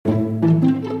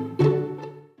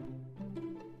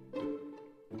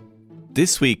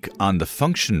This week on The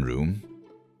Function Room,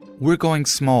 we're going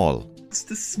small. What's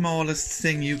the smallest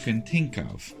thing you can think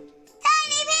of?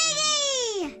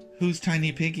 Tiny Piggy! Who's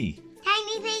Tiny Piggy?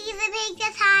 Tiny Piggy's a pig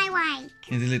that's I like.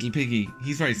 He's a little piggy.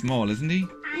 He's very small, isn't he?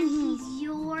 And he's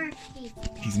your pig.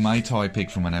 He's my toy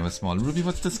pig from when I was small. Ruby,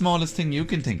 what's the smallest thing you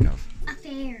can think of? A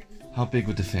fairy. How big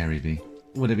would the fairy be?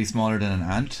 Would it be smaller than an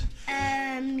ant?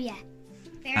 Yeah.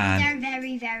 Fairies are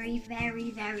very, very,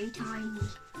 very, very tiny.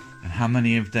 And how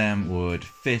many of them would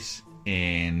fit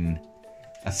in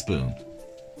a spoon?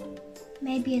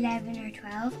 Maybe 11 or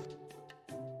 12.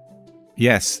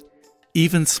 Yes,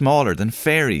 even smaller than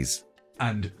fairies.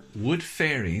 And would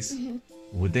fairies,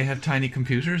 would they have tiny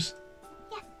computers?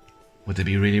 Yeah. Would they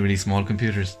be really, really small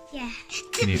computers? Yeah.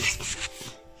 Can you...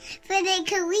 So they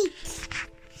can reach.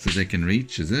 So they can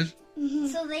reach, is it?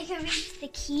 So they can reach the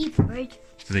keyboard.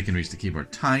 So they can reach the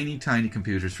keyboard. Tiny, tiny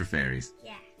computers for fairies.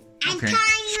 Yeah. And Okay.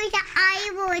 tiny with the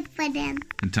eyeballs for them.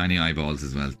 And tiny eyeballs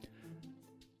as well.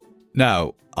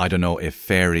 Now, I don't know if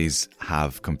fairies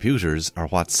have computers or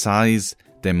what size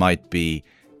they might be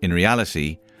in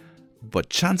reality, but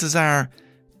chances are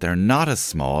they're not as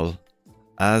small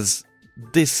as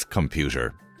this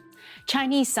computer.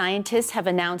 Chinese scientists have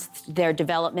announced their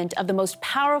development of the most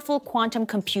powerful quantum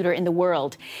computer in the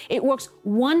world. It works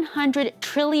 100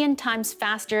 trillion times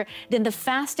faster than the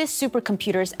fastest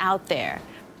supercomputers out there.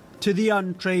 To the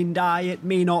untrained eye, it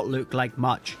may not look like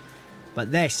much,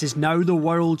 but this is now the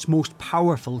world's most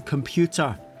powerful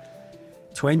computer.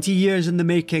 20 years in the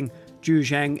making, Zhu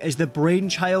Zheng is the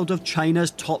brainchild of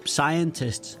China's top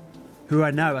scientists, who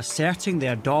are now asserting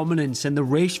their dominance in the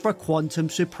race for quantum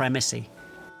supremacy.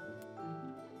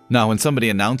 Now, when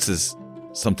somebody announces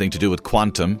something to do with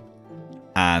quantum,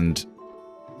 and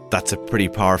that's a pretty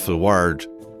powerful word,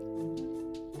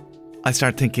 I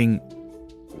start thinking,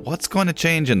 what's going to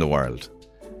change in the world?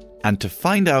 And to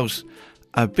find out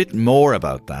a bit more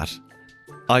about that,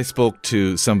 I spoke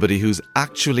to somebody who's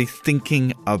actually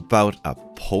thinking about a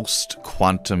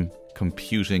post-quantum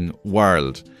computing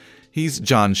world. He's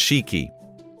John Sheekey.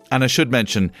 And I should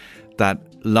mention that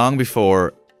long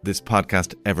before this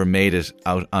podcast ever made it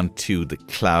out onto the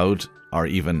cloud or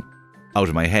even out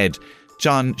of my head,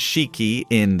 John Sheekey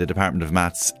in the Department of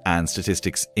Maths and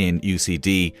Statistics in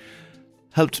UCD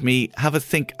helped me have a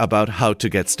think about how to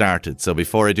get started. So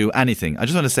before I do anything, I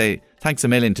just want to say thanks a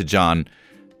million to John,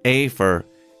 A, for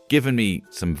giving me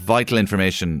some vital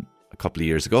information a couple of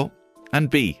years ago, and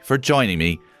B, for joining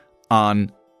me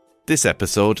on this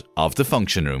episode of The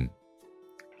Function Room.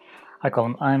 Hi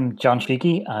Colin, I'm John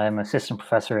Sheekey. I'm Assistant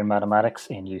Professor in Mathematics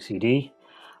in UCD.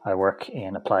 I work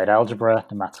in Applied Algebra,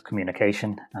 the Maths of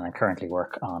Communication, and I currently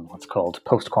work on what's called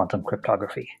post-quantum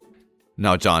cryptography.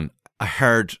 Now, John, I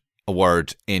heard a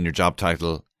word in your job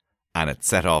title and it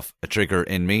set off a trigger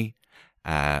in me.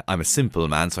 I'm a simple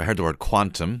man, so I heard the word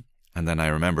quantum, and then I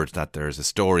remembered that there's a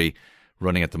story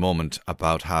running at the moment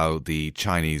about how the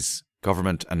Chinese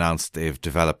government announced they've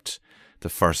developed the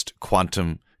first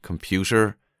quantum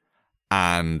computer,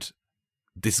 and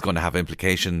this is going to have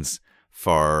implications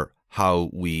for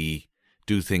how we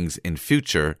do things in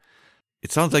future.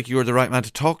 It sounds like you're the right man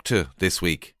to talk to this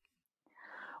week.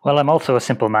 Well, I'm also a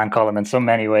simple man, Colin, in so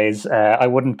many ways. I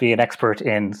wouldn't be an expert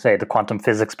in, say, the quantum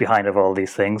physics behind of all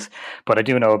these things, but I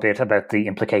do know a bit about the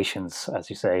implications, as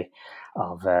you say,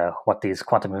 of what these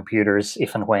quantum computers,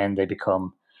 if and when they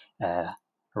become a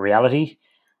reality,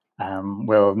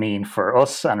 will mean for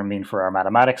us and mean for our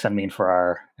mathematics and mean for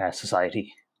our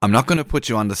society. I'm not going to put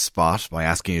you on the spot by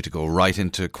asking you to go right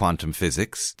into quantum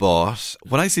physics, but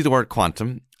when I see the word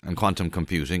quantum and quantum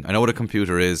computing, I know what a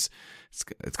computer is.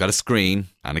 It's got a screen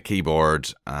and a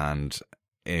keyboard and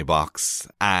a box,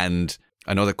 and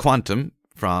I know that quantum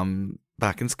from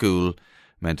back in school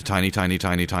meant a tiny, tiny,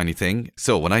 tiny, tiny thing.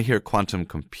 So when I hear quantum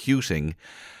computing,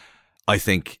 I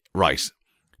think, right,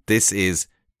 this is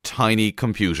tiny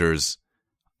computers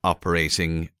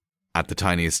operating at the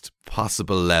tiniest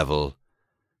possible level.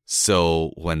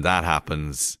 So when that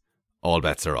happens, all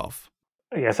bets are off.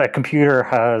 Yes, a computer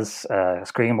has a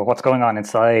screen, but what's going on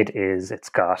inside is it's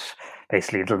got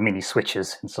basically little mini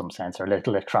switches in some sense, or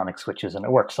little electronic switches, and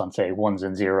it works on, say, ones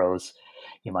and zeros.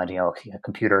 You might, a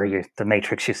computer, the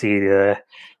matrix, you see the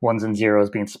ones and zeros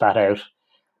being spat out.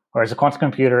 Whereas a quantum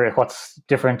computer, what's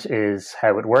different is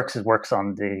how it works. It works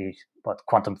on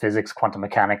quantum physics, quantum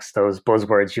mechanics, those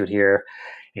buzzwords you'd hear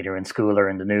either in school or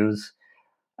in the news.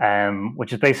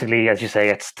 Which is basically, as you say,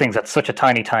 it's things at such a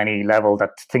tiny, tiny level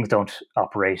that things don't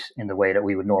operate in the way that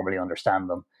we would normally understand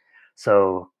them.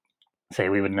 So, say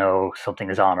we would know something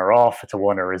is on or off, it's a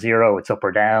 1 or a 0, it's up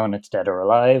or down, it's dead or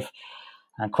alive.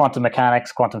 And quantum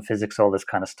mechanics, quantum physics, all this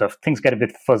kind of stuff, things get a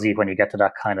bit fuzzy when you get to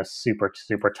that kind of super,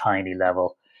 super tiny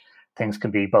level. Things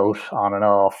can be both on and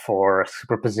off, or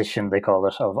superposition, they call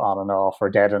it, of on and off, or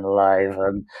dead and alive,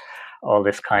 and all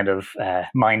this kind of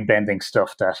mind-bending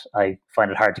stuff that I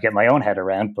find it hard to get my own head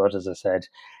around. But as I said,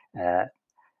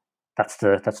 that's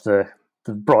the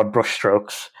broad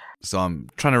brushstrokes. So I'm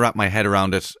trying to wrap my head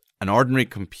around it. An ordinary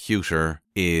computer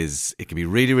it can be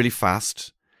really, really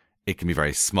fast. It can be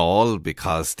very small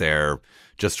because they're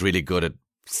just really good at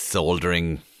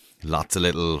soldering lots of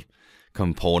little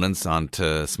components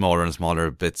onto smaller and smaller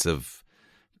bits of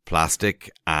plastic.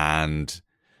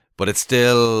 But it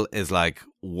still is like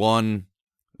 1,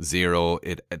 0.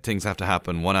 Things have to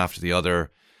happen one after the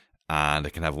other. And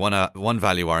it can have one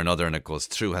value or another, and it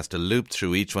has to loop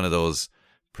through each one of those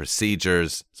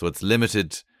procedures. So it's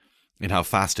limited in how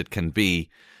fast it can be.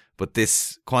 But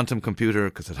this quantum computer,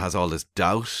 because it has all this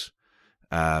doubt,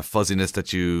 fuzziness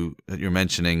that you're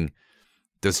mentioning,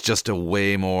 there's just a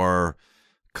way more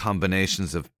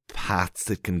combinations of paths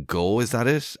that can go. Is that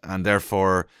it? And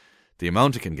therefore, the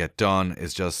amount it can get done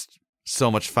is just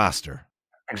so much faster.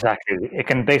 Exactly. It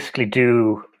can basically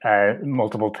do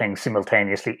multiple things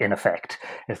simultaneously. In effect,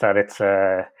 is that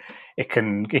it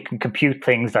can compute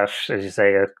things that, as you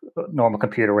say, a normal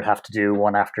computer would have to do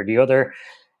one after the other.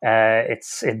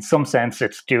 It's in some sense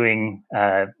it's doing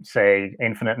say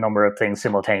infinite number of things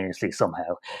simultaneously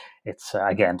somehow. It's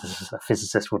again, this is a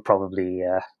physicist would probably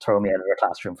throw me out of their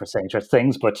classroom for saying such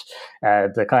things, but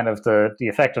the kind of the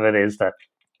effect of it is that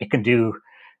it can do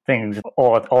things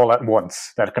all at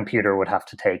once that a computer would have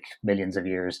to take millions of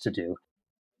years to do.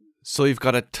 So you've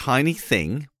got a tiny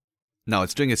thing. Now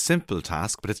it's doing a simple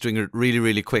task, but it's doing it really,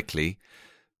 really quickly.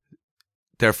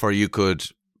 Therefore, you could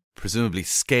presumably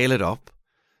scale it up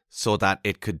so that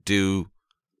it could do,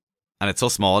 and it's so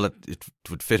small that it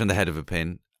would fit on the head of a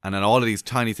pin. And then all of these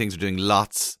tiny things are doing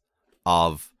lots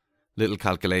of little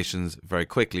calculations very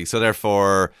quickly. So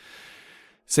therefore,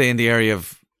 say in the area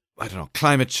of, I don't know,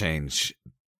 climate change,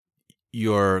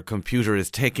 your computer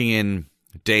is taking in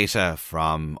data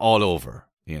from all over,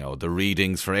 the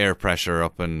readings for air pressure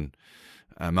up in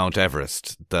Mount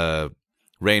Everest, the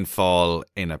rainfall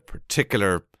in a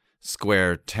particular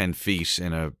square 10 feet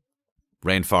in a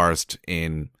rainforest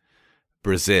in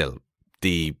Brazil,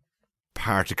 the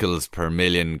particles per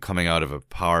million coming out of a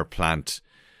power plant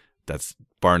that's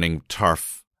burning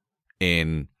turf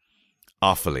in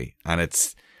Offaly. And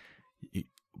it's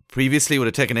previously would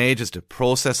have taken ages to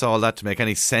process all that to make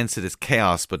any sense of this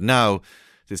chaos, but now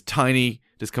this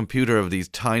computer of these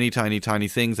tiny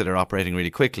things that are operating really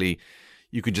quickly,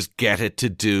 you can just get it to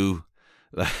do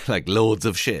like loads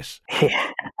of shit.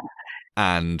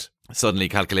 And suddenly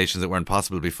calculations that weren't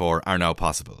possible before are now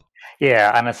possible.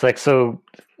 Yeah, and it's like, so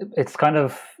it's kind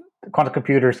of, quantum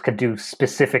computers can do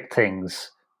specific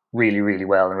things really, really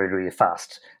well and really, really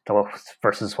fast,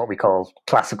 versus what we call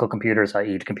classical computers,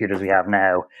 i.e. the computers we have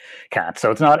now can't. So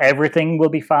it's not everything will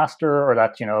be faster, or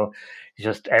that,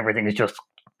 just everything is just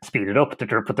speeded up,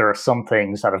 but there are some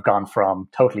things that have gone from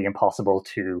totally impossible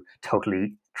to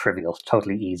totally trivial,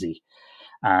 totally easy.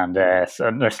 And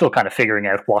so they're still kind of figuring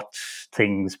out what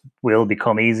things will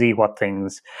become easy, what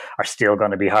things are still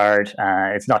going to be hard.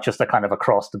 It's not just a kind of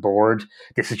across the board,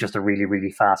 this is just a really,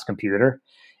 really fast computer.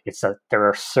 It's that there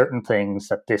are certain things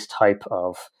that this type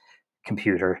of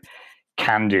computer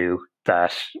can do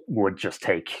that would just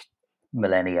take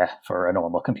millennia for a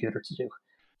normal computer to do.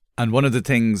 And one of the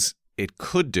things it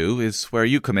could do is where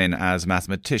you come in as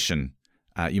mathematician.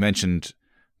 You mentioned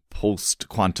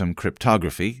post-quantum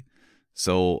cryptography.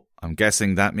 So I'm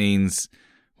guessing that means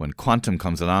when quantum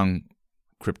comes along,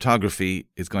 cryptography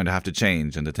is going to have to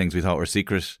change, and the things we thought were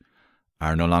secret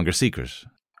are no longer secret.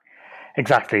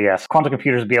 Exactly, yes. Quantum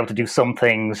computers will be able to do some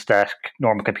things that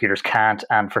normal computers can't,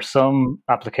 and for some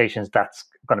applications that's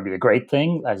going to be a great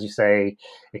thing. As you say,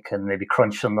 it can maybe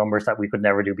crunch some numbers that we could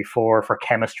never do before. For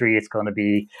chemistry, it's going to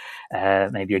be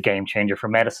maybe a game changer. For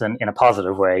medicine, in a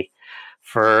positive way.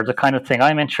 For the kind of thing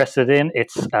I'm interested in,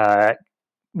 it's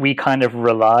we kind of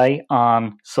rely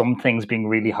on some things being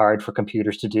really hard for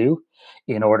computers to do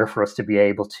in order for us to be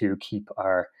able to keep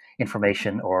our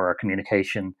information or our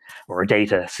communication or our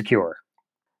data secure.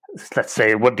 Let's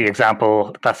say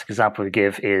the classic example we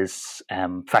give is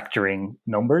factoring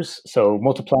numbers. So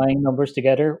multiplying numbers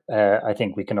together, I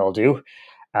think we can all do.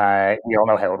 We all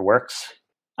know how it works.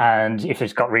 And if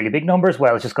it's got really big numbers,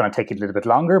 well, it's just going to take a little bit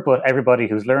longer. But everybody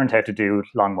who's learned how to do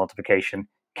long multiplication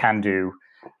can do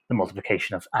the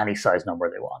multiplication of any size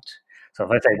number they want. So if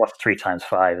I say what's 3 times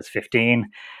 5 is 15,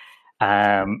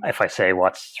 If I say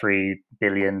what's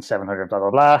 3,700,000,000 blah blah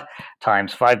blah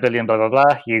times 5,000,000,000 blah blah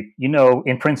blah, you know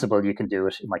in principle you can do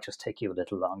it. It might just take you a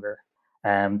little longer.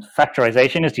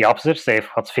 Factorization is the opposite. Say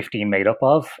what's 15 made up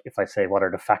of. If I say what are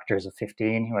the factors of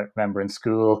 15, you might remember in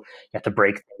school you have to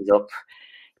break things up,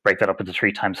 break that up into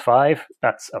 3 times 5.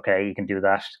 That's okay. You can do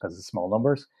that because it's small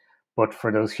numbers. But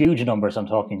for those huge numbers I'm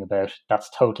talking about,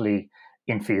 that's totally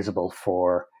infeasible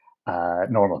for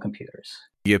normal computers.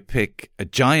 You pick a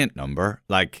giant number,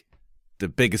 like the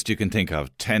biggest you can think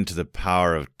of, 10 to the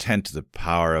power of 10 to the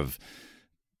power of,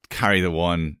 carry the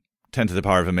 1, 10 to the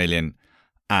power of a million,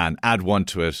 and add 1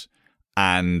 to it.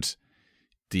 And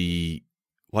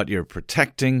what you're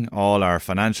protecting, all our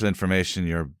financial information,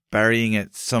 you're burying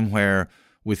it somewhere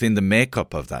within the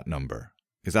makeup of that number.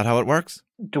 Is that how it works?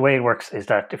 The way it works is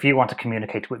that if you want to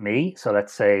communicate with me, so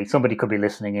let's say somebody could be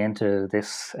listening into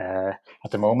this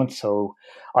at the moment, so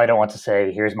I don't want to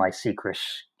say, here's my secret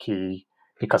key,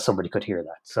 because somebody could hear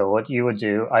that. So what you would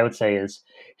do, I would say, is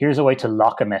here's a way to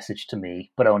lock a message to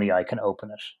me, but only I can open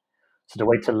it. So the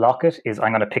way to lock it is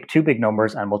I'm going to pick 2 big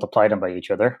numbers and multiply them by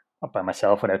each other, not by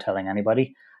myself without telling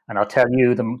anybody. And I'll tell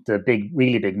you the big,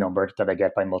 really big number that I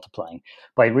get by multiplying.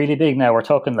 By really big now, we're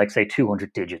talking like, say,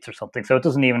 200 digits or something. So it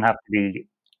doesn't even have to be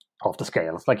off the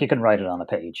scale. It's like you can write it on a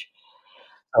page.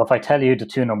 So if I tell you the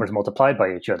 2 numbers multiplied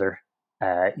by each other,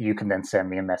 you can then send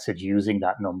me a message using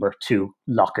that number to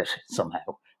lock it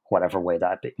somehow, whatever way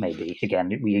that may be.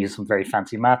 Again, we use some very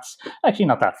fancy maths. Actually,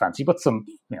 not that fancy, but some,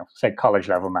 say college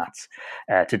level maths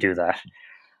to do that.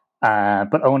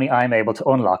 But only I'm able to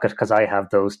unlock it because I have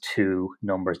those 2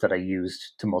 numbers that I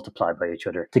used to multiply by each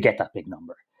other to get that big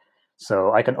number.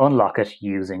 So I can unlock it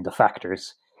using the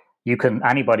factors.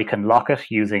 Anybody can lock it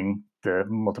using the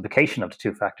multiplication of the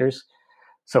 2 factors.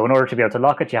 So in order to be able to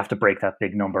lock it, you have to break that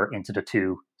big number into the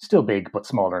 2 still big but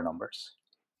smaller numbers.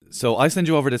 So I send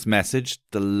you over this message.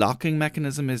 The locking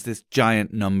mechanism is this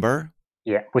giant number.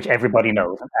 Yeah, which everybody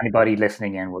knows. Anybody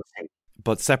listening in will see.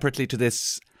 But separately to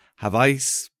this, have I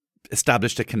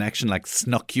established a connection, like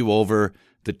snuck you over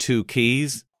the 2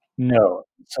 keys? No.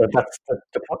 So that's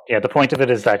the point of it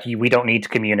is that we don't need to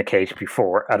communicate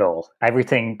before at all.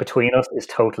 Everything between us is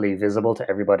totally visible to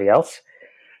everybody else.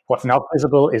 What's not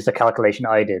visible is the calculation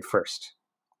I did first,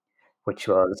 which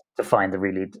was to find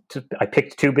I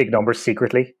picked 2 big numbers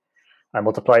secretly. I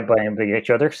multiplied by each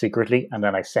other secretly, and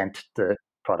then I sent the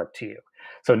product to you.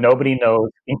 So nobody knows,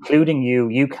 including you.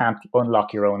 You can't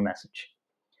unlock your own message.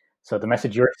 So the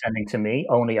message you're sending to me,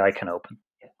 only I can open.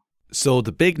 Yeah. So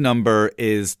the big number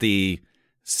is the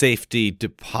safety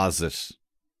deposit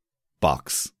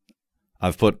box.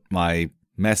 I've put my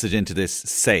message into this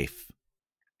safe.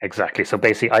 Exactly. So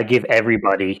basically, I give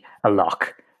everybody a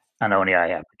lock, and only I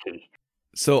have the key.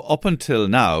 So up until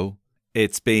now,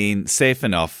 it's been safe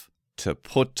enough to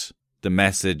put the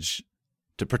message,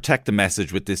 to protect the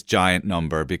message with this giant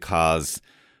number, because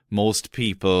most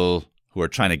people who are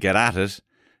trying to get at it,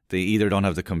 they either don't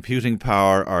have the computing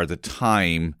power or the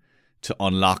time to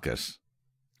unlock it.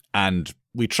 And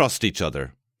we trust each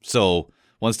other. So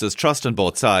once there's trust on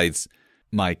both sides,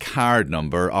 my card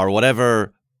number or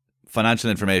whatever financial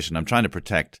information I'm trying to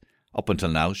protect up until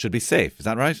now should be safe. Is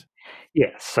that right?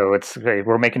 Yeah, so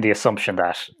we're making the assumption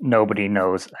that nobody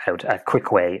knows a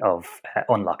quick way of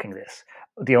unlocking this.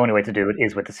 The only way to do it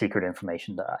is with the secret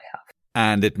information that I have.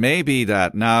 And it may be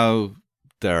that now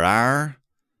there are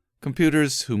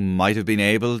computers who might have been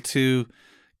able to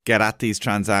get at these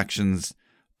transactions,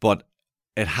 but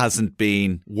it hasn't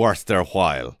been worth their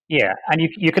while. Yeah, and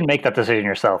you can make that decision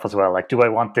yourself as well. Like, do I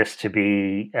want this to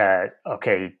be,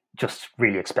 just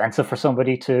really expensive for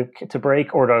somebody to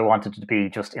break, or do I want it to be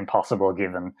just impossible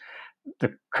given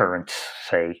the current,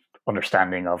 say,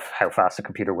 understanding of how fast a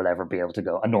computer will ever be able to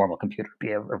go, a normal computer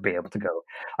be able to go?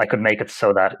 I could make it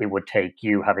so that it would take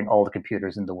you having all the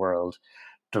computers in the world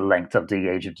the length of the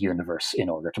age of the universe in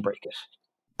order to break it.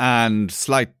 And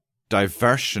slight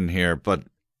diversion here, but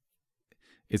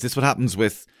is this what happens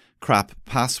with crap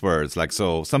passwords? Like,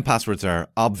 so some passwords are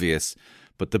obvious,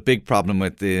 but the big problem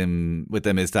with them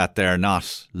is that they're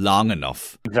not long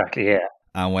enough. Exactly, yeah.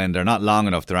 And when they're not long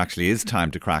enough, there actually is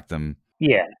time to crack them.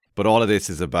 Yeah. But all of this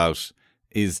is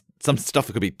some stuff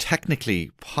that could be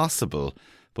technically possible,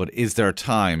 but is there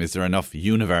time? Is there enough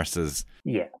universes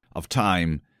of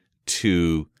time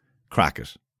to crack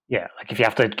it? Yeah, like if you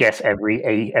have to guess every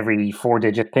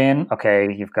 4-digit pin,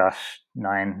 okay, you've got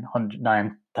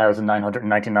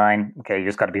 9,999. Okay, you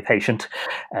just got to be patient.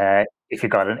 If you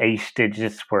got an 8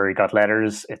 digits where you got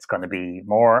letters, it's going to be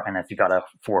more. And if you got a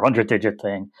 400-digit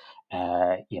thing,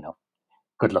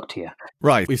 good luck to you.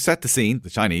 Right, we've set the scene. The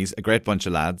Chinese, a great bunch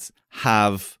of lads,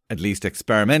 have at least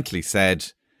experimentally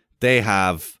said they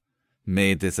have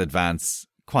made this advance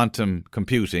quantum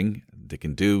computing. They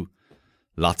can do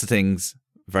lots of things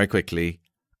very quickly.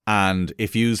 And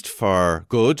if used for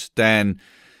good, then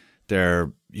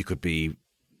you could be,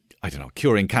 I don't know,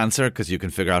 curing cancer because you can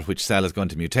figure out which cell is going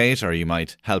to mutate, or you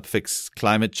might help fix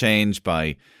climate change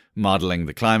by modelling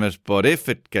the climate. But if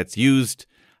it gets used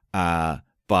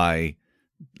by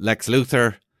Lex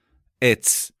Luthor,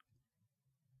 it's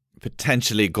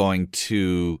potentially going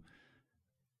to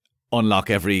unlock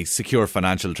every secure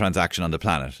financial transaction on the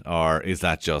planet. Or is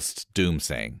that just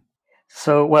doomsaying?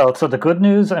 So the good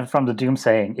news from the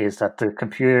doomsaying is that the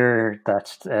computer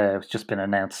that has just been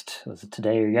announced, was it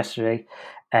today or yesterday?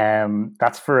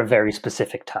 That's for a very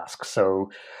specific task. So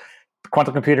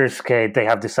quantum computers, okay, they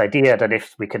have this idea that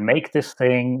if we can make this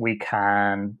thing, we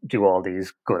can do all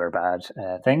these good or bad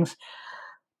things,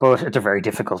 but they're very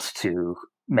difficult to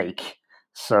make.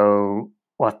 So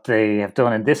what they have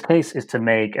done in this case is to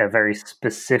make a very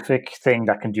specific thing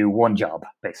that can do one job,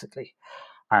 basically.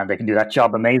 And they can do that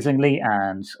job amazingly.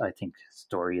 And I think the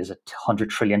story is 100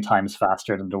 trillion times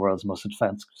faster than the world's most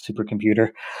advanced supercomputer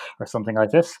or something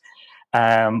like this.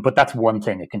 But that's one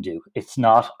thing it can do. It's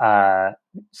not,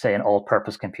 say, an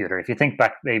all-purpose computer. If you think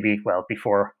back maybe, well,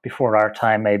 before our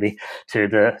time maybe, to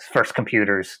the first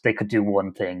computers, they could do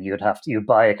one thing. You'd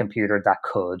buy a computer that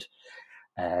could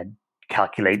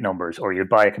calculate numbers, or you'd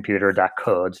buy a computer that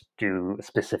could do a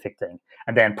specific thing.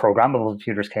 And then programmable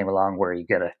computers came along where you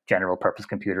get a general purpose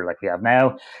computer like we have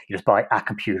now. You just buy a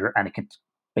computer and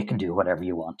it can do whatever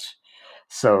you want.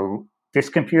 So this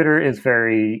computer is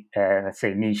very, let's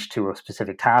say, niche to a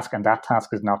specific task, and that task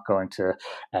is not going to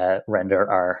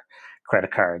render our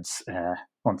credit cards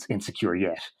insecure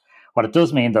yet. What it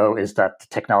does mean, though, is that the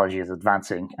technology is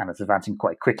advancing, and it's advancing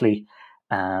quite quickly.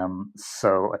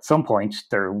 So at some point,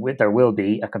 there will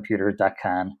be a computer that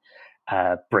can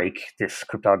break this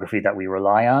cryptography that we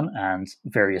rely on, and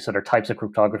various other types of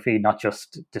cryptography, not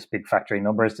just this big factory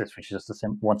numbers, which is just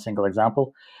one single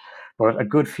example. But a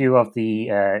good few of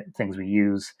the things we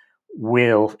use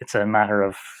it's a matter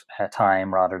of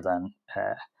time rather than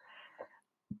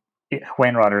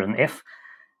when rather than if.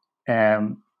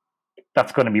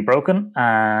 That's going to be broken,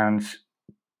 and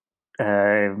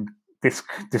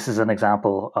this is an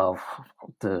example of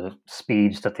the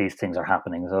speed that these things are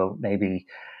happening. So maybe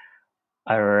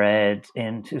I read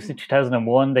in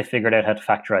 2001 they figured out how to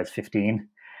factorize 15.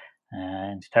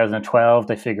 In 2012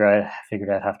 they figured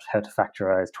out how to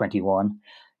factorize 21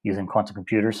 using quantum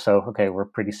computers. So okay, we're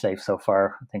pretty safe so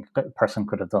far. I think a person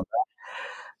could have done that.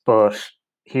 But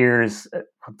here's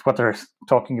what they're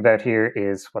talking about here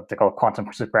is what they call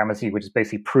quantum supremacy, which is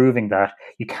basically proving that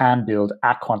you can build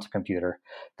a quantum computer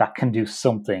that can do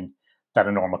something that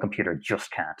a normal computer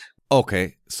just can't.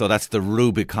 Okay, so that's the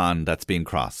Rubicon that's being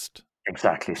crossed.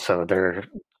 Exactly. So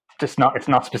it's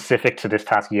not specific to this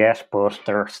task yet, but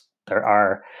there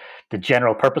are the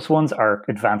general purpose ones are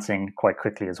advancing quite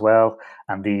quickly as well,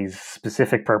 and these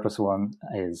specific purpose one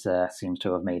seems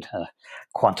to have made a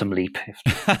quantum leap.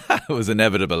 It was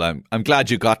inevitable. I'm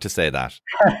glad you got to say that.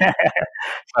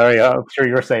 Sorry, I'm sure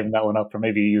you were saving that one up, or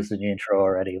maybe you used it in the intro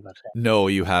already. But no,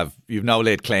 you have. You've now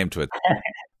laid claim to it.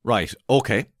 Right.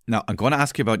 Okay. Now I'm going to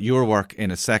ask you about your work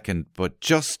in a second, but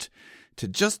just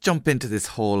jump into this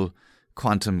whole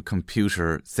quantum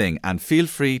computer thing, and feel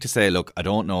free to say, look, I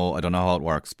don't know how it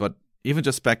works, but even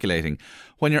just speculating,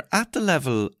 when you're at the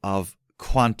level of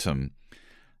quantum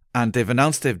and they've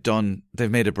announced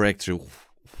they've made a breakthrough,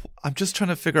 I'm just trying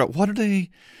to figure out what are they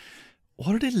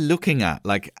looking at,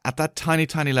 like at that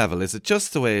tiny level? Is it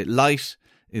just the way light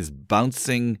is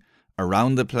bouncing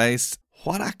around the place?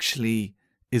 What actually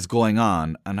is going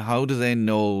on, and how do they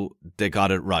know they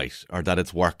got it right, or that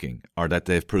it's working, or that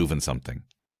they've proven something?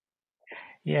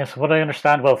 Yes, what I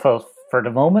understand, well, for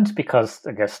the moment, because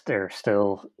I guess they're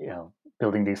still,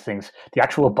 building these things, the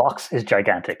actual box is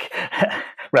gigantic,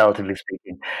 relatively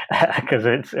speaking, because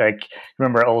it's like,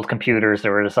 remember old computers, they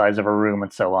were the size of a room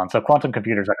and so on. So quantum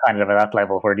computers are kind of at that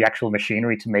level where the actual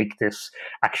machinery to make this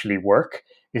actually work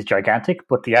is gigantic,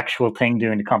 but the actual thing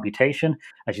doing the computation,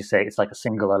 as you say, it's like a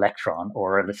single electron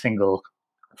or a single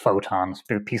photons,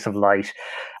 a piece of light,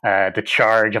 the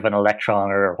charge of an electron,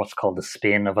 or what's called the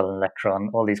spin of an electron,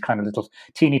 all these kind of little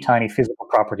teeny tiny physical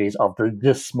properties of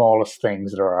the smallest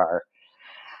things there are.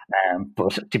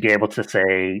 But to be able to,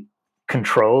 say,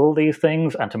 control these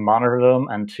things and to monitor them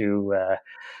and to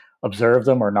observe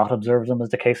them or not observe them, as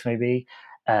the case may be,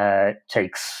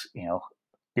 takes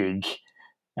big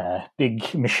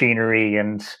machinery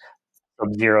and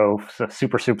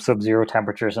super sub-zero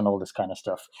temperatures and all this kind of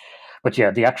stuff. But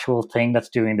yeah, the actual thing that's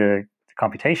doing the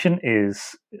computation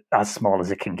is as small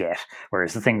as it can get.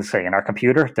 Whereas the things, say, in our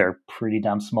computer, they're pretty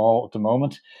damn small at the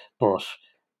moment, but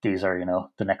these are,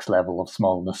 the next level of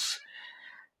smallness.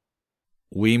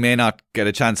 We may not get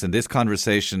a chance in this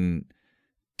conversation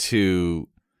to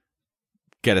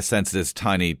get a sense of this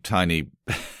tiny, tiny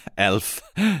elf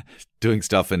doing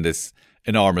stuff in this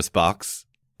enormous box.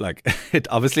 Like, it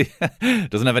obviously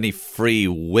doesn't have any free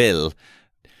will.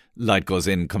 Light goes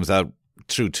in, comes out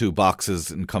through two boxes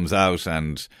and comes out,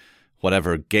 and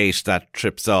whatever gate that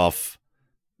trips off,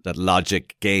 that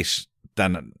logic gate,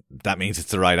 then that means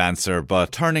it's the right answer.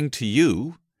 But turning to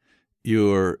you,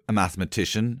 you're a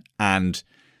mathematician and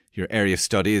your area of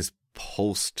study is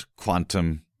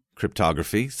post-quantum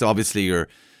cryptography. So obviously you're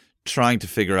trying to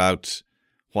figure out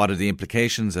what are the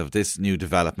implications of this new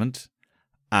development,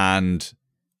 and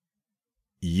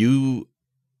you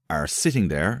are sitting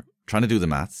there trying to do the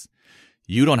maths.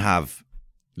 You don't have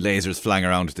lasers flying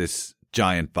around this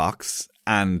giant box,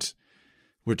 and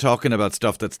we're talking about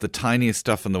stuff that's the tiniest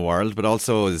stuff in the world, but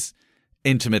also is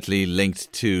intimately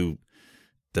linked to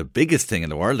the biggest thing in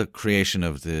the world, the creation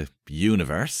of the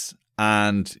universe.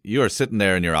 And you're sitting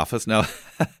there in your office. Now,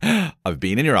 I've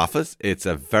been in your office. It's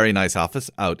a very nice office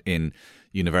out in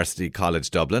University College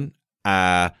Dublin.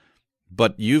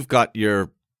 But you've got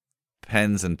your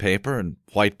pens and paper and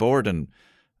whiteboard and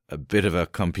a bit of a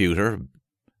computer,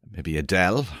 maybe a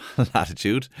Dell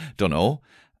Latitude, don't know.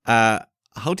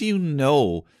 How do you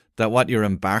know that what you're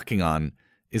embarking on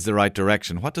is the right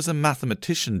direction? What does a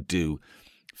mathematician do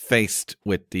faced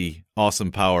with the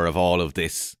awesome power of all of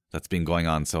this that's been going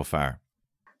on so far?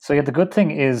 So yeah, the good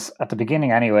thing is, at the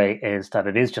beginning anyway, is that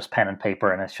it is just pen and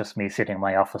paper, and it's just me sitting in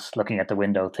my office looking at the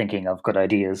window thinking of good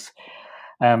ideas.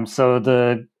 So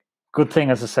the good thing,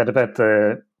 as I said, about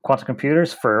the quantum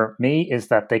computers for me is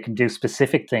that they can do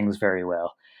specific things very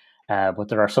well. But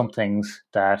there are some things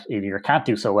that it either can't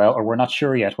do so well, or we're not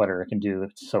sure yet whether it can do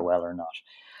it so well or not.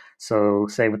 So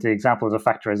say with the example of the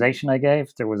factorization I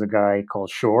gave, there was a guy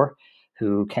called Shor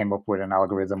who came up with an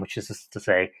algorithm, which is to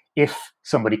say, if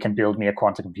somebody can build me a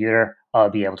quantum computer,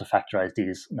 I'll be able to factorize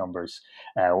these numbers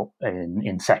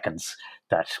in seconds.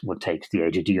 That would take the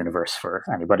age of the universe for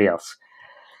anybody else.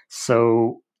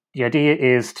 So the idea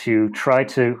is to try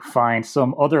to find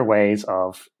some other ways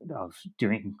of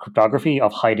doing cryptography,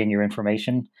 of hiding your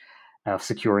information, of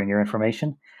securing your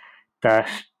information, that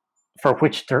for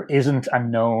which there isn't a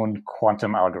known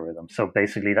quantum algorithm. So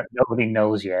basically that nobody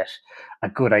knows yet a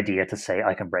good idea to say,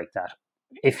 I can break that.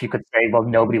 If you could say, well,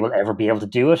 nobody will ever be able to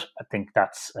do it, I think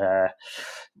that's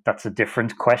a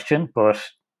different question. But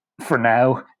for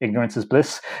now, ignorance is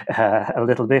bliss, a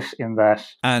little bit in that.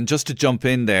 And just to jump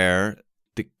in there,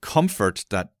 the comfort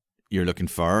that you're looking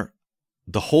for,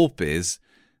 the hope is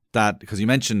that, because you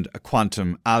mentioned a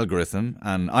quantum algorithm,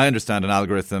 and I understand an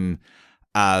algorithm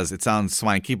as, it sounds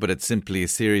swanky, but it's simply a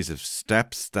series of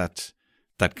steps that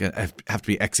have to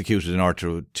be executed in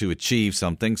order to achieve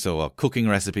something. So a cooking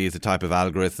recipe is a type of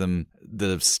algorithm.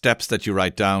 The steps that you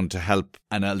write down to help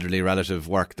an elderly relative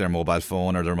work their mobile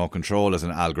phone or their remote control is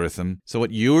an algorithm. So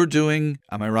what you're doing,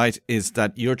 am I right, is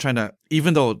that you're trying to,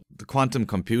 even though the quantum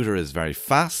computer is very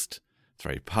fast, it's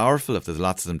very powerful, if there's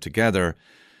lots of them together,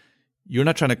 you're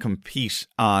not trying to compete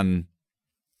on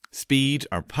speed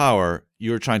or power,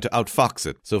 you're trying to outfox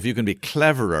it. So if you can be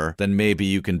cleverer, then maybe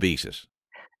you can beat it.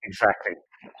 Exactly.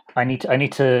 I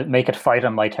need to make it fight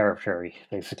on my territory,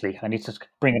 basically. I need to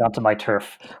bring it onto my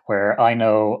turf where I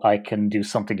know I can do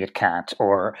something it can't,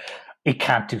 or it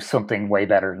can't do something way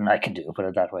better than I can do, put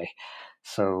it that way.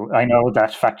 So I know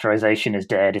that factorization is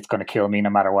dead. It's going to kill me no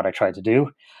matter what I try to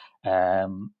do.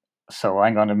 So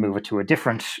I'm going to move it to a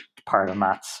different part of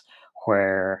maths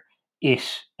where it,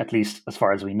 at least as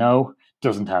far as we know,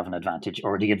 doesn't have an advantage,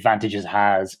 or the advantage it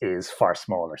has is far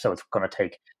smaller. So it's going to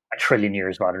take 1 trillion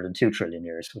years rather than 2 trillion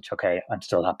years, which, okay, I'm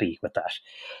still happy with that,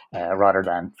 rather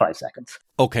than 5 seconds.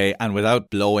 Okay, and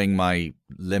without blowing my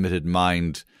limited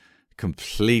mind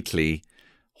completely,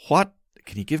 can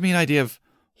you give me an idea of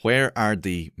where are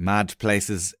the mad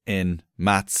places in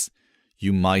maths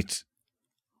you might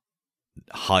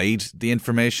hide the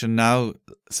information now?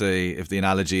 Say, if the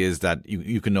analogy is that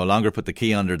you can no longer put the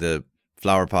key under the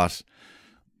flower pot,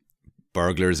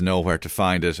 burglars know where to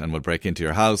find it and will break into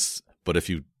your house. But if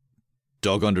you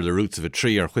dug under the roots of a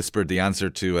tree or whispered the answer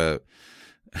to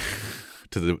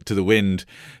the wind,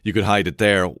 you could hide it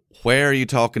there. Where are you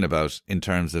talking about in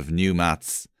terms of new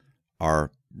maths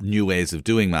or new ways of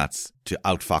doing maths to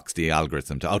outfox the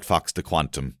algorithm, to outfox the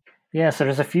quantum? Yeah, so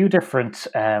there's a few different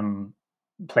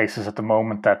places at the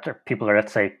moment that people are,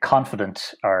 let's say,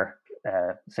 confident are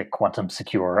say quantum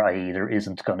secure, i.e., there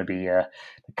isn't going to be a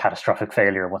catastrophic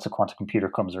failure once a quantum computer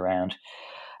comes around.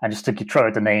 And just to throw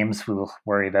out the names, we'll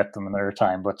worry about them another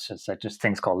time. But it's just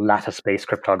things called lattice-based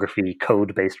cryptography,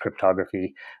 code-based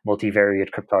cryptography,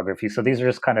 multivariate cryptography. So these are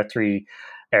just kind of three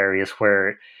areas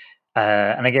where,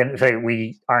 and again,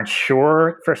 we aren't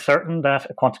sure for certain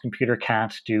that a quantum computer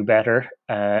can't do better.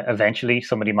 Eventually,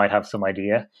 somebody might have some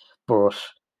idea, but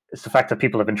it's the fact that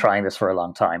people have been trying this for a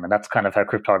long time, and that's kind of how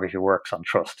cryptography works on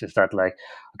trust. Is that like,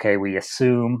 okay, we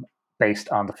assume based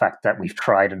on the fact that we've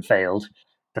tried and failed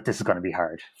that this is going to be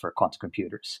hard for quantum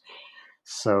computers.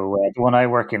 So the one I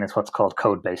work in is what's called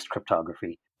code-based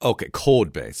cryptography. Okay,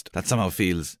 code-based. That somehow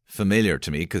feels familiar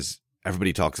to me because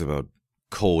everybody talks about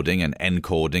coding and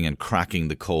encoding and cracking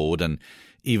the code. And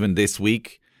even this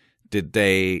week, did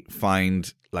they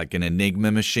find like an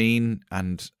Enigma machine?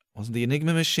 And wasn't the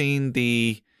Enigma machine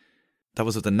that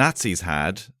was what the Nazis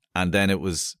had? And then it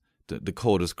was the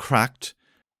code was cracked.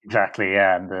 Exactly,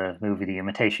 yeah, and the movie The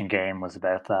Imitation Game was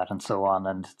about that and so on,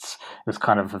 and it was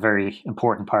kind of a very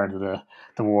important part of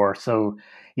the war. So,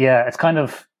 yeah, it's kind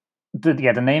of, the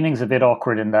naming's a bit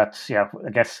awkward in that, I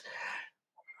guess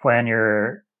when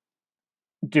you're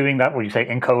doing that, when you say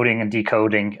encoding and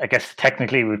decoding, I guess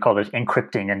technically we would call it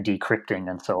encrypting and decrypting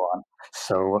and so on.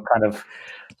 So kind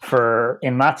of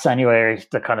in maths anyway,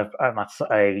 the kind of maths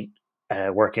I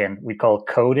work in, we call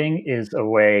coding is a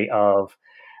way of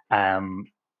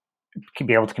can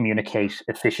be able to communicate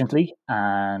efficiently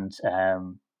and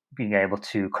being able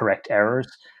to correct errors.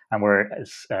 And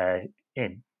whereas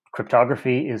in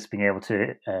cryptography is being able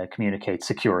to communicate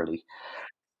securely.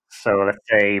 So let's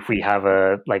say if we have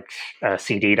a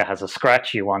CD that has a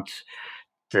scratch, you want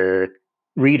the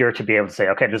reader to be able to say,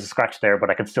 okay, there's a scratch there, but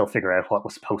I can still figure out what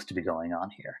was supposed to be going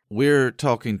on here. We're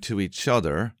talking to each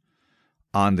other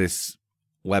on this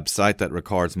website that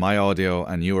records my audio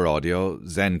and your audio,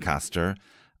 Zencaster.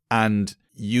 And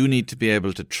you need to be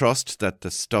able to trust that the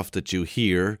stuff that you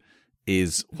hear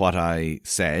is what I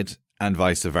said and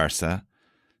vice versa.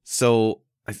 So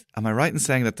am I right in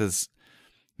saying that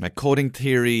my coding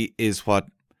theory is what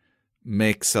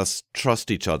makes us trust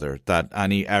each other, that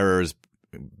any errors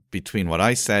between what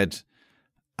I said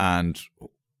and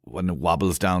when it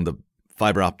wobbles down the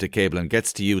fiber optic cable and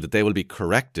gets to you, that they will be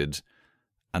corrected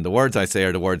and the words I say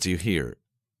are the words you hear?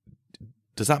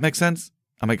 Does that make sense?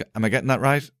 Am I getting that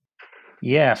right?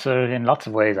 Yeah, so in lots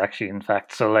of ways, actually, in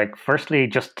fact. So, firstly,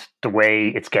 just the way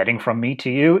it's getting from me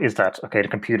to you is that, okay, the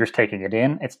computer's taking it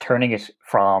in, it's turning it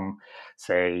from,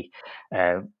 say,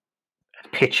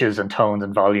 pitches and tones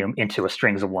and volume into a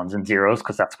strings of ones and zeros,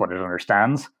 because that's what it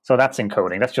understands. So that's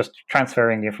encoding. That's just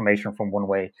transferring the information from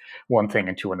one thing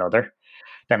into another.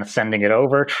 Then it's sending it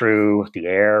over through the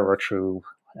air or through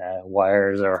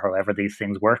wires or however these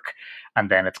things work, and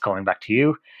then it's coming back to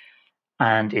you.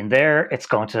 And in there, it's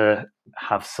going to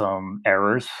have some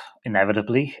errors,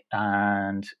 inevitably,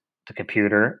 and the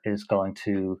computer is going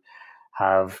to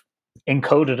have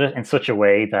encoded it in such a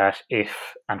way that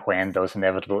if and when those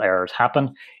inevitable errors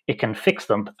happen, it can fix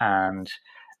them, and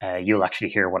you'll actually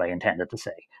hear what I intended to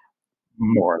say,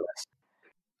 more or less.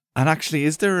 And actually,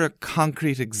 is there a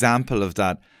concrete example of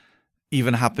that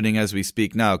even happening as we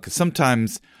speak now? Because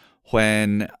sometimes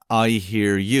when I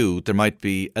hear you, there might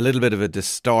be a little bit of a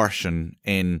distortion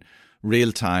in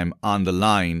real time on the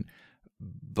line,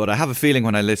 but I have a feeling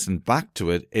when I listen back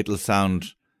to it, it'll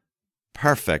sound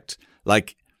perfect.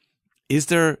 Like, is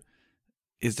there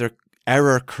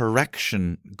error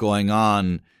correction going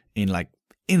on in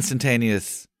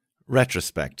instantaneous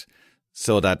retrospect,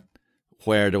 so that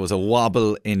where there was a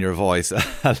wobble in your voice,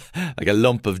 like a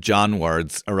lump of John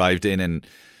words arrived in a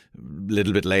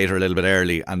little bit later, a little bit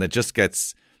early, and it just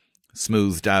gets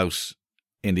smoothed out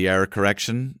in the error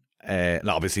correction?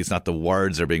 Obviously, it's not the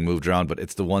words are being moved around, but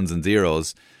it's the ones and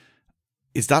zeros.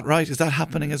 Is that right? Is that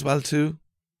happening as well too?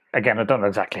 Again, I don't know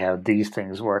exactly how these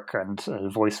things work and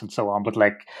voice and so on, but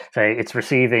say it's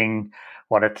receiving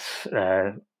what it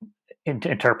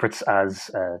interprets as,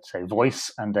 say,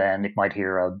 voice, and then it might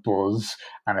hear a buzz,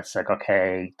 and it's like,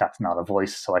 okay, that's not a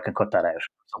voice, so I can cut that out,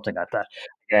 something like that.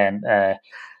 Again,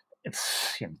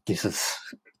 it's this is,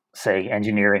 say,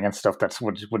 engineering and stuff that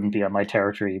wouldn't be on my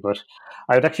territory, but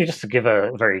I would actually just give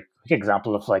a very quick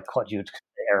example of what you'd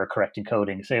error correcting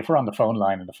coding. Say if we're on the phone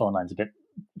line and the phone line's a bit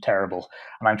terrible,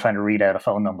 and I'm trying to read out a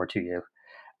phone number to you,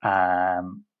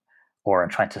 or I'm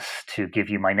trying to give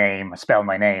you my name, spell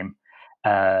my name.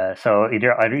 So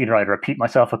I'd repeat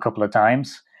myself a couple of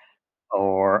times,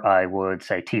 or I would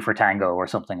say T for tango or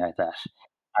something like that.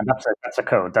 And that's a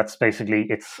code. That's basically,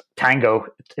 it's tango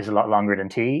is a lot longer than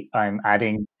T. I'm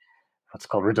adding what's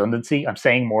called redundancy. I'm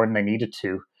saying more than I needed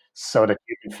to. so that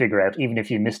you can figure out, even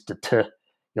if you missed the t,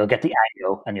 you'll get the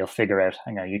ango and you'll figure out,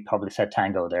 hang on, you probably said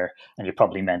tango there and you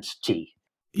probably meant T.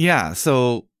 Yeah,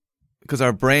 so because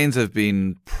our brains have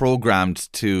been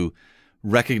programmed to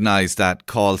recognize that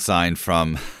call sign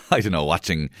from, I don't know,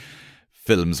 watching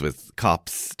films with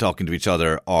cops talking to each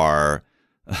other, or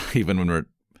even when we're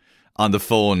on the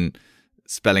phone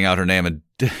spelling out her name and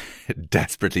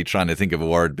desperately trying to think of a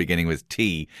word beginning with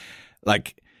T.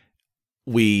 Like,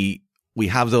 we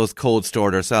have those codes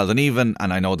stored ourselves. And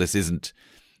I know this isn't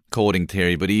coding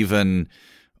theory, but even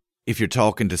if you're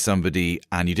talking to somebody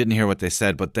and you didn't hear what they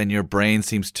said, but then your brain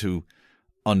seems to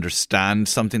understand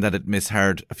something that it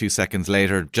misheard a few seconds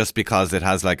later, just because it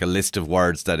has like a list of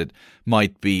words that it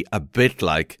might be a bit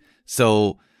like.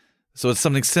 So it's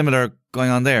something similar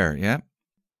going on there, yeah?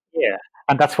 Yeah,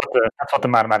 and that's what the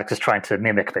mathematics is trying to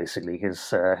mimic. Basically,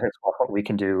 is what we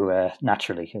can do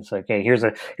naturally. It's like, hey, here's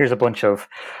a bunch of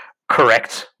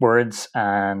correct words,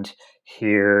 and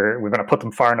here we're going to put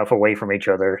them far enough away from each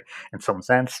other in some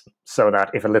sense, so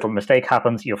that if a little mistake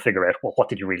happens, you'll figure out, well, what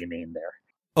did you really mean there?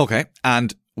 Okay,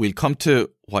 and we'll come to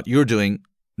what you're doing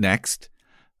next.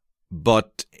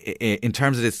 But in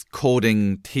terms of this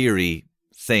coding theory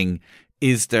thing,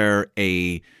 is there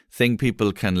a thing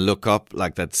people can look up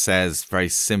like that says very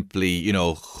simply,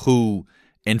 who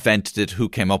invented it, who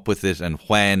came up with it, and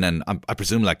when? And I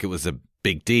presume like it was a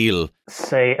big deal.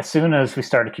 Say, as soon as we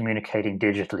started communicating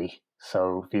digitally,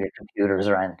 so via computers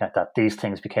or anything like that, these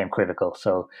things became critical.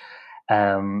 So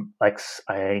like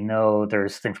I know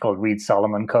there's things called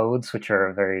Reed-Solomon codes, which are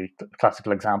a very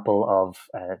classical example of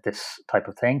this type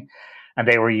of thing. And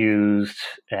they were used,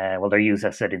 they're used,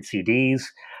 as I said, in CDs.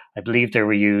 I believe they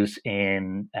were used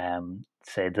in,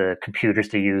 say, the computers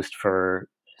they used for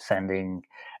sending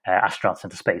astronauts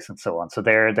into space and so on. So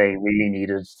there they really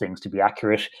needed things to be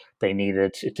accurate. They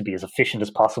needed it to be as efficient as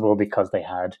possible because they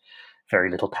had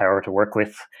very little power to work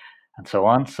with, and so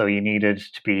on. So you needed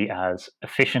to be as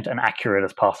efficient and accurate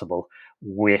as possible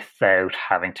without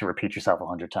having to repeat yourself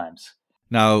 100 times.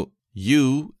 Now,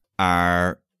 you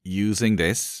are using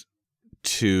this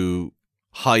to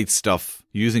hide stuff,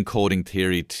 using coding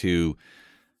theory to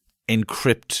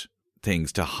encrypt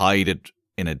things, to hide it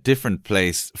in a different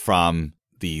place from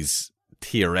these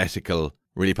theoretical,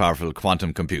 really powerful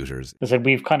quantum computers. So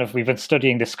we've been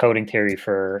studying this coding theory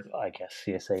for, I guess,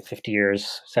 you say 50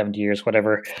 years, 70 years,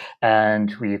 whatever.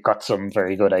 And we've got some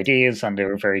very good ideas, and they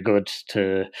were very good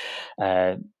to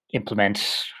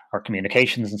implement our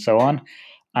communications and so on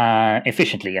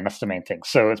efficiently. And that's the main thing.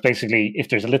 So it's basically, if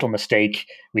there's a little mistake,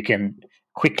 we can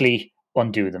quickly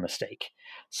undo the mistake.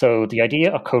 So the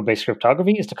idea of code-based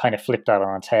cryptography is to kind of flip that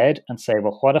on its head and say,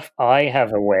 well, what if I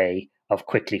have a way of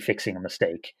quickly fixing a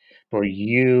mistake, but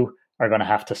you are going to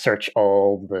have to search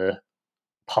all the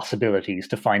possibilities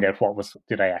to find out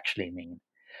did I actually mean?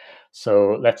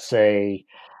 So let's say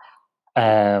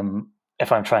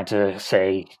if I'm trying to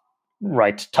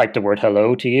type the word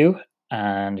hello to you,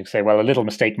 and you say, well, a little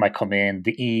mistake might come in,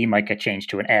 the E might get changed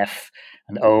to an F,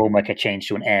 and O might get changed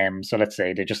to an M. So let's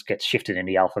say they just get shifted in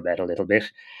the alphabet a little bit.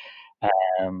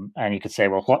 And you could say,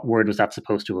 well, what word was that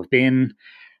supposed to have been?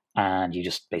 And you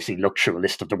just basically look through a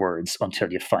list of the words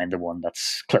until you find the one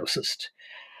that's closest.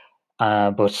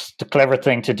 But the clever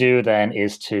thing to do then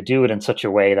is to do it in such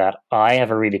a way that I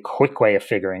have a really quick way of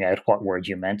figuring out what word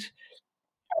you meant,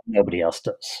 and nobody else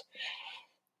does.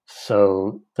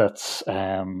 So that's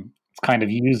kind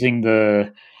of using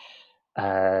the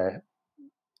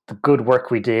good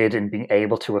work we did in being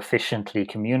able to efficiently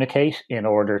communicate in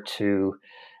order to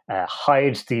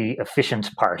hide the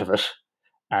efficient part of it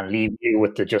and leave you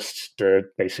with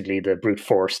basically the brute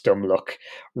force dumb luck,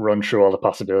 run through all the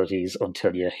possibilities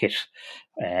until you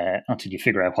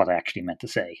figure out what I actually meant to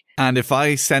say. And if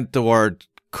I sent the word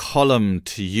column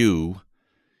to you,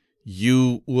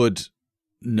 you would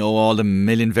know all the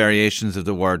million variations of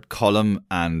the word column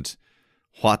and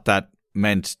what that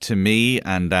meant to me,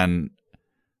 and then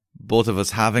both of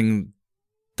us having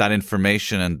that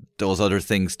information and those other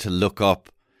things to look up,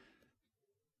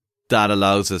 that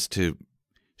allows us to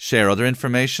share other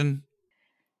information.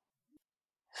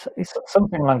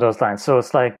 Something along those lines. So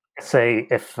it's like, say,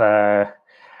 if the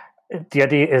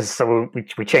idea is, so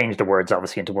we change the words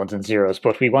obviously into ones and zeros,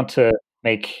 but we want to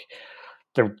make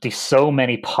there be so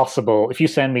many possible. If you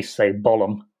send me, say,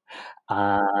 Bollum,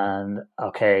 and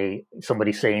okay,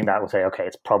 somebody seeing that would say, okay,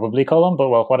 it's probably column, but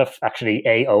well, what if actually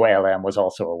AOLM was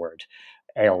also a word?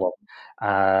 AOLM.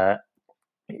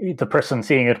 The person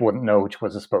seeing it wouldn't know which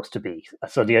was it supposed to be.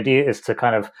 So the idea is to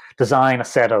kind of design a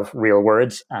set of real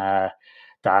words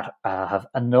that have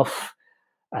enough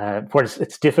where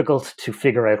it's difficult to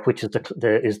figure out which is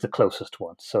the closest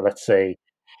one. So let's say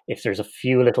if there's a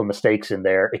few little mistakes in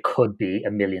there, it could be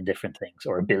a million different things,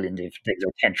 or a billion different things,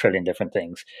 or 10 trillion different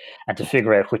things. And to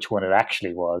figure out which one it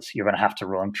actually was, you're going to have to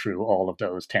run through all of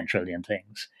those 10 trillion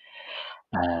things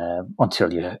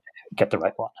until you get the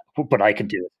right one. But I can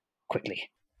do it quickly.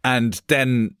 And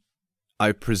then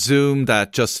I presume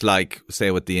that just like,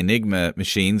 say, with the Enigma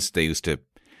machines, they used to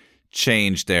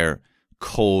change their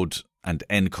code and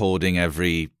encoding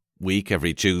every week,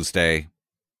 every Tuesday.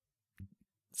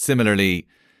 Similarly,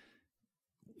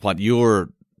 what you're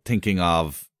thinking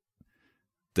of,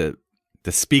 the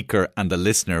speaker and the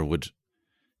listener would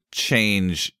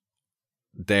change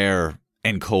their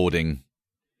encoding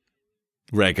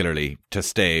regularly to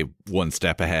stay one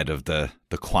step ahead of the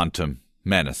quantum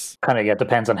menace. Kind of, yeah,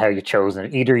 depends on how you chose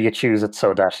it. Either you choose it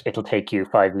so that it'll take you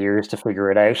 5 years to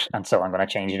figure it out, and so I'm going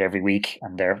to change it every week,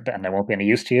 and there won't be any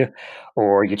use to you,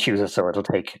 or you choose it so it'll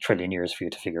take a trillion years for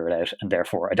you to figure it out, and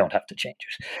therefore I don't have to change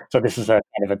it. So this is there's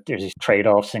these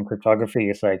trade-offs in cryptography.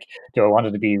 It's like, do I want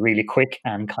it to be really quick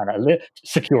and kind of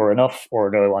secure enough, or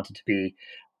do I want it to be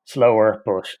slower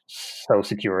but so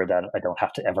secure that I don't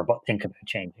have to ever think about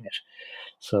changing it?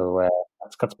 So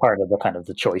that's part of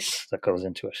the choice that goes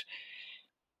into it.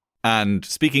 And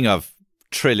speaking of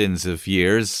trillions of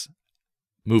years,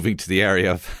 moving to the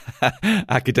area of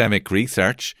academic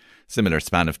research, similar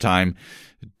span of time,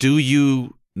 do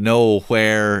you know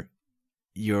where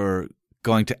you're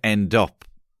going to end up?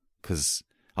 Because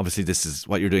obviously this is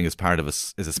what you're doing is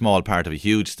a small part of a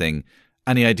huge thing.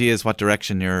 Any ideas what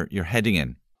direction you're heading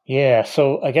in? Yeah,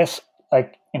 so I guess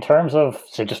like in terms of,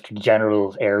 say, just the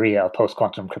general area of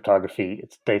post-quantum cryptography,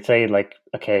 they say like,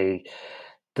 okay,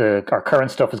 our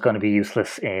current stuff is going to be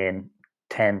useless in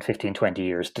 10, 15, 20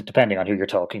 years, depending on who you're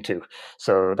talking to.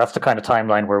 So that's the kind of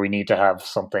timeline where we need to have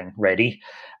something ready.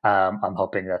 I'm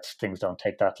hoping that things don't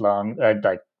take that long.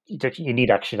 You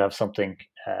need actually to have something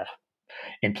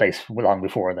in place long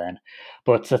before then.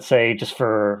 But let's say just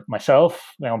for myself,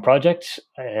 my own project,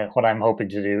 what I'm hoping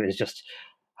to do is just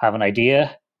have an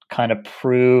idea, kind of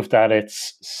prove that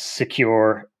it's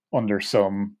secure under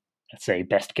some, let's say,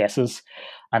 best guesses,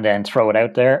 and then throw it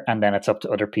out there, and then it's up to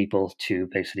other people to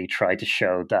basically try to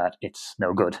show that it's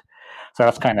no good. So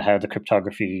that's kind of how the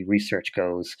cryptography research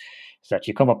goes, is that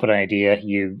you come up with an idea,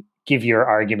 you give your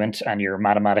argument and your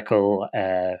mathematical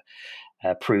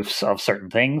proofs of certain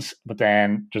things, but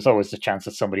then there's always the chance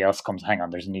that somebody else comes, hang on,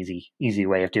 there's an easy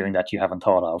way of doing that you haven't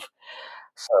thought of.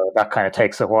 So that kind of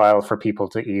takes a while for people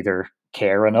to either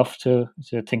care enough to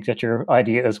think that your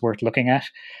idea is worth looking at,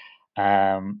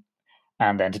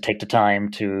 and then to take the time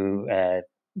to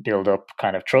build up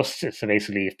kind of trust. So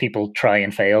basically, if people try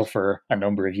and fail for a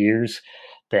number of years,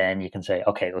 then you can say,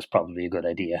 okay, it was probably a good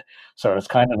idea. So it's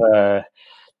kind of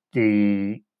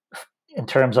in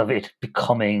terms of it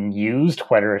becoming used,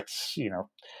 whether it's,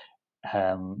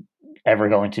 ever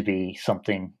going to be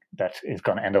something that is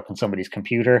going to end up in somebody's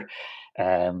computer,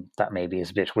 that maybe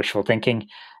is a bit wishful thinking.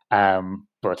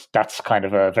 But that's kind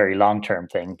of a very long-term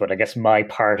thing. But I guess my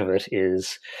part of it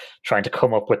is trying to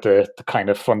come up with the kind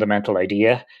of fundamental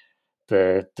idea,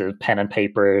 the pen and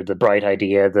paper, the bright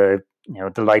idea, the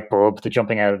light bulb, the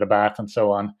jumping out of the bath, and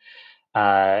so on.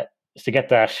 Is to get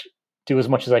that, do as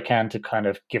much as I can to kind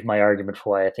of give my argument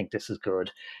for why I think this is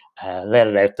good, let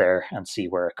it out there and see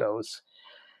where it goes.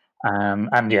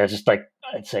 And yeah, just like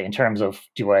I'd say, in terms of,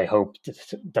 do I hope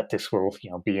that this will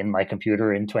be in my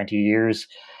computer in 20 years?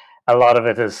 A lot of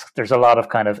it is, there's a lot of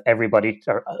kind of everybody,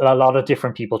 or a lot of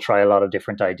different people try a lot of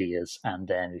different ideas, and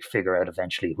then we figure out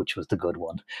eventually which was the good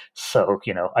one. So,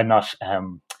 I'm not,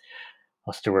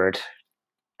 what's the word,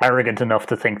 arrogant enough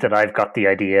to think that I've got the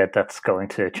idea that's going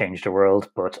to change the world,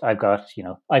 but I've got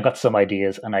some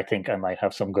ideas, and I think I might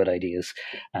have some good ideas,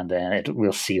 and then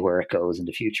we'll see where it goes in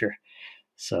the future.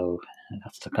 So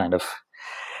that's the kind of,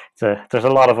 there's a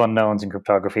lot of unknowns in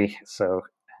cryptography. So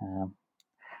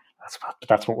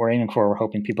that's what we're aiming for. We're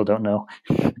hoping people don't know.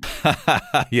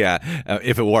 Yeah,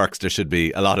 if it works, there should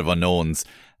be a lot of unknowns.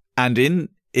 And in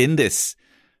this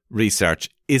research,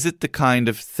 is it the kind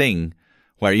of thing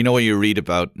where, when you read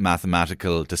about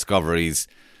mathematical discoveries,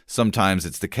 sometimes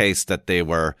it's the case that they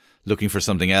were looking for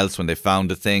something else when they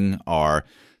found a thing, or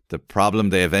the problem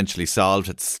they eventually solved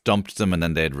had stumped them and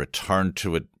then they'd returned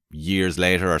to it years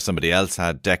later, or somebody else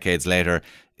had decades later?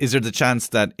 Is there the chance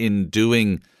that in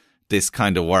doing this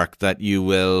kind of work that you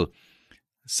will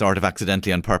sort of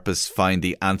accidentally on purpose find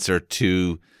the answer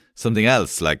to something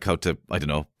else, like how to, I don't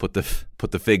know, put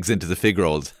the figs into the fig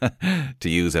rolls, to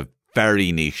use a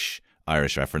very niche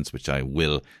Irish reference, which I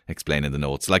will explain in the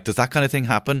notes. Like, does that kind of thing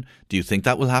happen? Do you think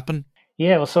that will happen?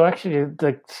 Yeah, well, so actually,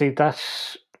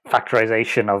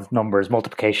 factorization of numbers,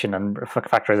 multiplication and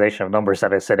factorization of numbers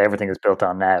that I said everything is built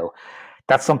on now,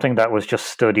 that's something that was just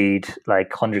studied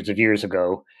like hundreds of years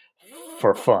ago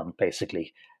for fun,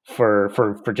 basically,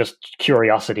 for just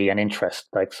curiosity and interest.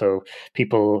 Like, so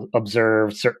people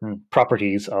observed certain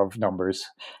properties of numbers,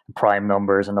 prime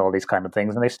numbers and all these kind of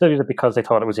things, and they studied it because they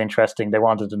thought it was interesting. They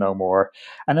wanted to know more,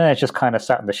 and then it just kind of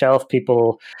sat on the shelf.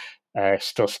 People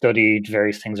still studied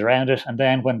various things around it, and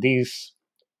then when these,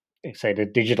 say, the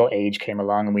digital age came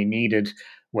along and we needed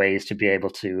ways to be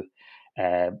able to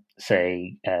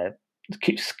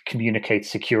communicate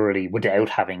securely without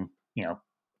having,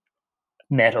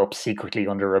 met up secretly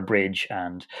under a bridge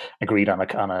and agreed on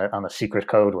a secret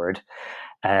code word.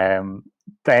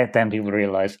 Then people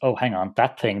realized, oh, hang on,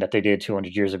 that thing that they did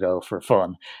 200 years ago for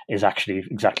fun is actually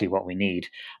exactly what we need.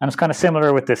 And it's kind of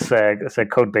similar with this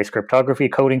code-based cryptography.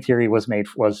 Coding theory was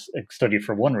studied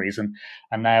for one reason,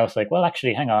 and now it's like, well,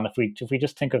 actually, hang on, if we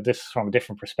just think of this from a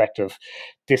different perspective,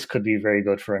 this could be very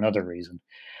good for another reason.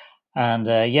 And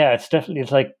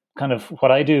it's like kind of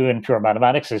what I do in pure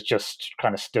mathematics is just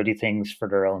kind of study things for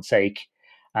their own sake.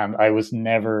 And I was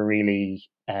never really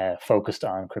focused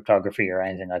on cryptography or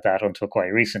anything like that until quite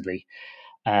recently.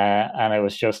 And I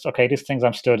was just, okay, these things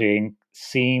I'm studying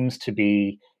seems to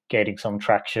be getting some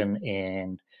traction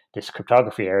in this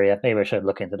cryptography area. Maybe I should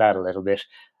look into that a little bit.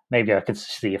 Maybe I could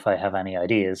see if I have any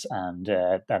ideas. And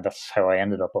that's how I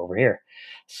ended up over here.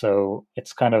 So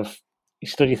it's kind of, you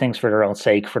study things for their own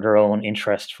sake, for their own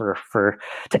interest, to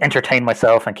entertain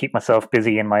myself and keep myself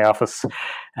busy in my office.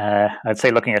 I'd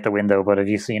say looking at the window, but have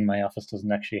you seen my office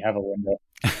doesn't actually have a window?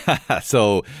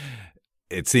 So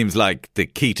it seems like the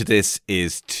key to this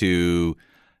is to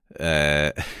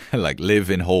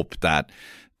live in hope that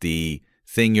the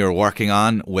thing you're working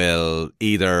on will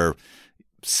either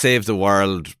save the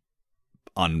world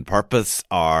on purpose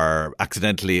or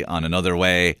accidentally on another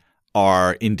way,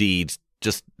 or indeed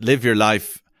just live your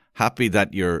life happy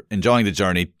that you're enjoying the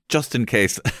journey, just in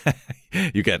case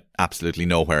you get absolutely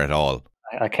nowhere at all.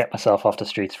 I kept myself off the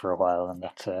streets for a while, and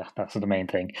that's the main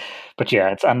thing. But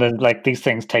yeah, these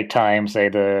things take time.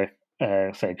 Say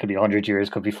it could be 100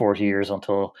 years, could be 40 years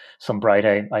until some bright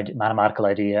mathematical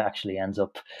idea actually ends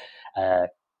up,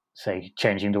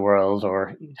 changing the world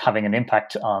or having an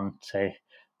impact on, say,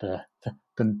 the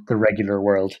regular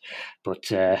world. But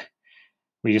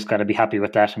we just got to be happy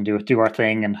with that and do our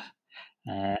thing, and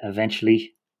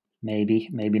eventually, maybe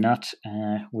not,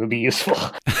 will be useful.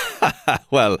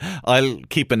 Well, I'll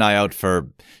keep an eye out for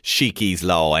Sheiky's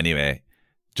law anyway,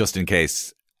 just in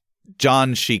case.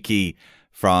 John Sheiky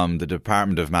from the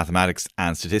Department of Mathematics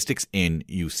and Statistics in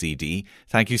UCD,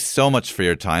 thank you so much for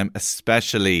your time,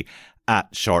 especially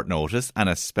at short notice, and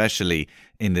especially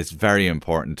in this very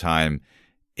important time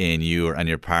in your and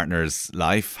your partner's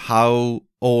life. How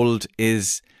old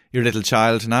is your little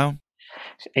child now?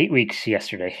 8 weeks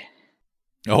yesterday.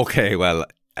 Okay, well,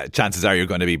 chances are you're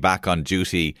going to be back on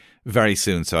duty very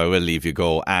soon, so I will leave you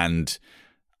go. And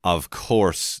of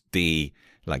course, the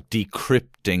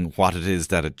decrypting what it is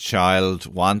that a child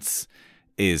wants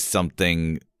is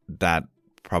something that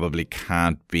probably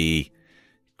can't be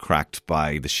cracked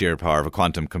by the sheer power of a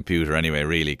quantum computer anyway,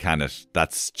 really, can it?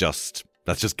 That's just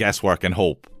guesswork and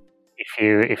hope.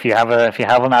 If you have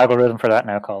an algorithm for that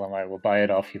now, Colin, I will buy it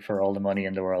off you for all the money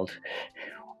in the world.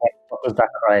 What does that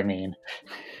cry mean?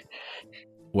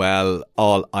 Well,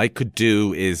 all I could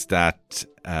do is that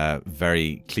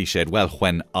very cliched, well,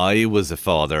 when I was a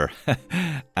father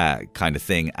kind of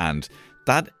thing. And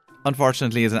that,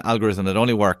 unfortunately, is an algorithm that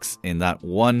only works in that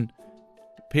one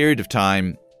period of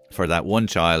time for that one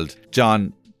child.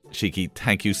 John Sheiky,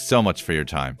 thank you so much for your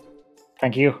time.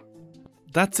 Thank you.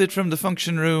 That's it from the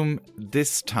function room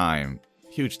this time.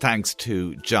 Huge thanks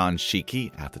to John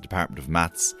Sheiky at the Department of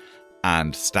Maths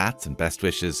and Stats, and best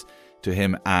wishes to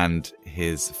him and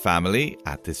his family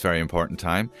at this very important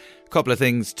time. A couple of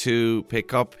things to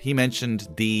pick up. He mentioned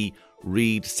the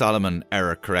Reed-Solomon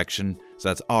error correction. So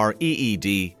that's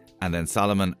R-E-E-D and then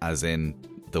Solomon as in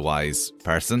the wise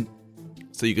person.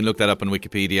 So you can look that up on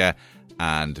Wikipedia,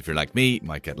 and if you're like me, you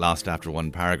might get lost after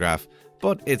one paragraph,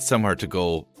 but it's somewhere to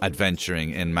go adventuring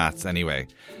in maths anyway.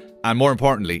 And more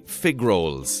importantly, fig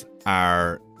rolls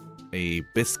are a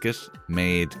biscuit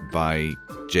made by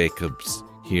Jacobs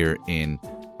here in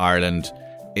Ireland.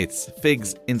 It's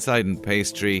figs inside in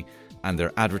pastry, and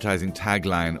their advertising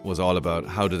tagline was all about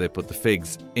how do they put the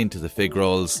figs into the fig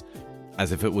rolls,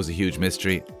 as if it was a huge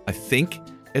mystery. I think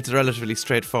it's a relatively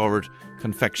straightforward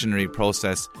confectionery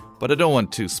process, but I don't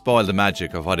want to spoil the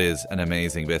magic of what is an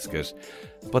amazing biscuit.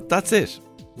 But that's it.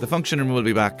 The Function Room will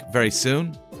be back very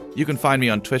soon. You can find me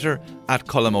on Twitter at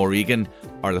Colm O'Regan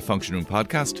or the Function Room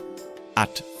Podcast.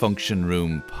 at Function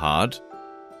Room Pod.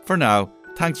 For now,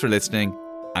 thanks for listening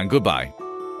and goodbye.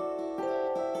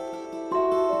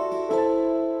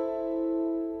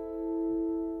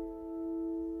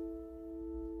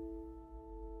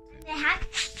 They have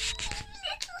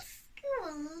little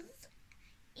schools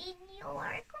in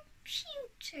your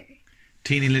computer.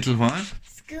 Teeny little what?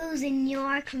 Schools in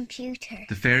your computer.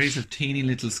 The fairies have teeny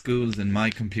little schools in my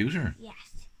computer. Yes.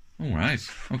 All right.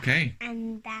 Okay.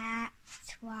 And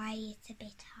that's why it's a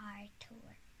bit hard to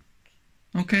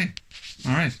work. Okay.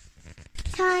 All right.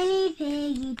 Tiny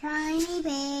piggy, tiny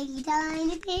piggy,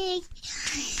 tiny piggy,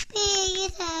 piggy,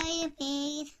 tiny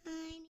piggy.